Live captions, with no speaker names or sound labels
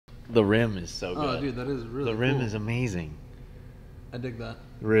The rim is so good. Oh, dude, that is really The rim cool. is amazing. I dig that.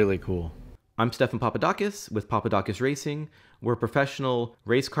 Really cool. I'm Stephan Papadakis with Papadakis Racing. We're a professional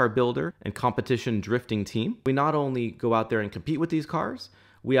race car builder and competition drifting team. We not only go out there and compete with these cars,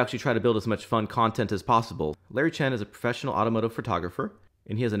 we actually try to build as much fun content as possible. Larry Chen is a professional automotive photographer,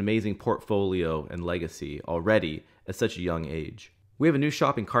 and he has an amazing portfolio and legacy already at such a young age. We have a new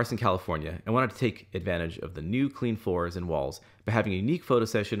shop in Carson, California, and wanted to take advantage of the new clean floors and walls by having a unique photo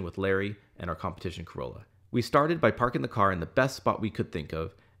session with Larry and our competition Corolla. We started by parking the car in the best spot we could think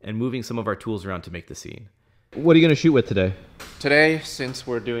of and moving some of our tools around to make the scene. What are you going to shoot with today? Today, since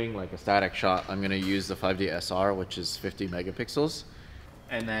we're doing like a static shot, I'm going to use the 5D SR, which is 50 megapixels.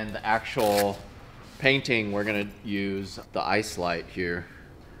 And then the actual painting, we're going to use the ice light here,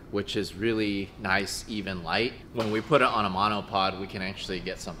 which is really nice, even light. When we put it on a monopod, we can actually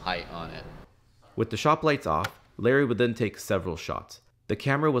get some height on it. With the shop lights off, Larry would then take several shots. The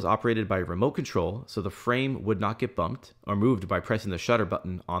camera was operated by remote control, so the frame would not get bumped or moved by pressing the shutter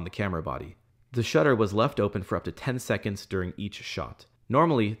button on the camera body. The shutter was left open for up to 10 seconds during each shot.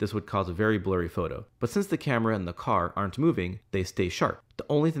 Normally, this would cause a very blurry photo, but since the camera and the car aren't moving, they stay sharp. The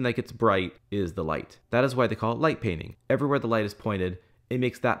only thing that gets bright is the light. That is why they call it light painting. Everywhere the light is pointed, it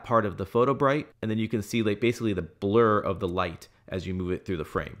makes that part of the photo bright, and then you can see like basically the blur of the light as you move it through the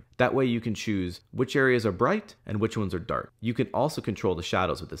frame. That way you can choose which areas are bright and which ones are dark. You can also control the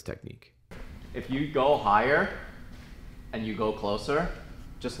shadows with this technique. If you go higher and you go closer,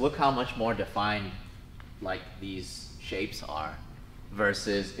 just look how much more defined like these shapes are,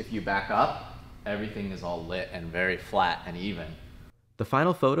 versus if you back up, everything is all lit and very flat and even. The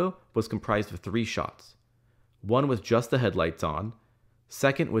final photo was comprised of 3 shots. One with just the headlights on,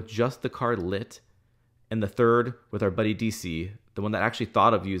 second with just the car lit, and the third with our buddy DC, the one that actually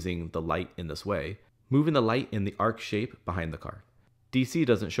thought of using the light in this way, moving the light in the arc shape behind the car. DC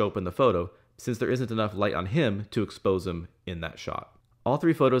doesn't show up in the photo since there isn't enough light on him to expose him in that shot. All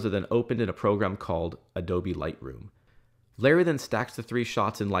 3 photos are then opened in a program called Adobe Lightroom. Larry then stacks the 3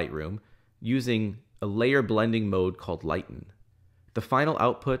 shots in Lightroom using a layer blending mode called Lighten. The final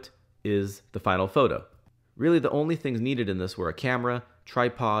output is the final photo. Really, the only things needed in this were a camera,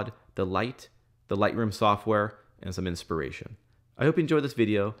 tripod, the light, the Lightroom software, and some inspiration. I hope you enjoyed this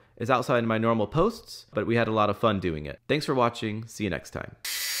video. It's outside of my normal posts, but we had a lot of fun doing it. Thanks for watching. See you next time.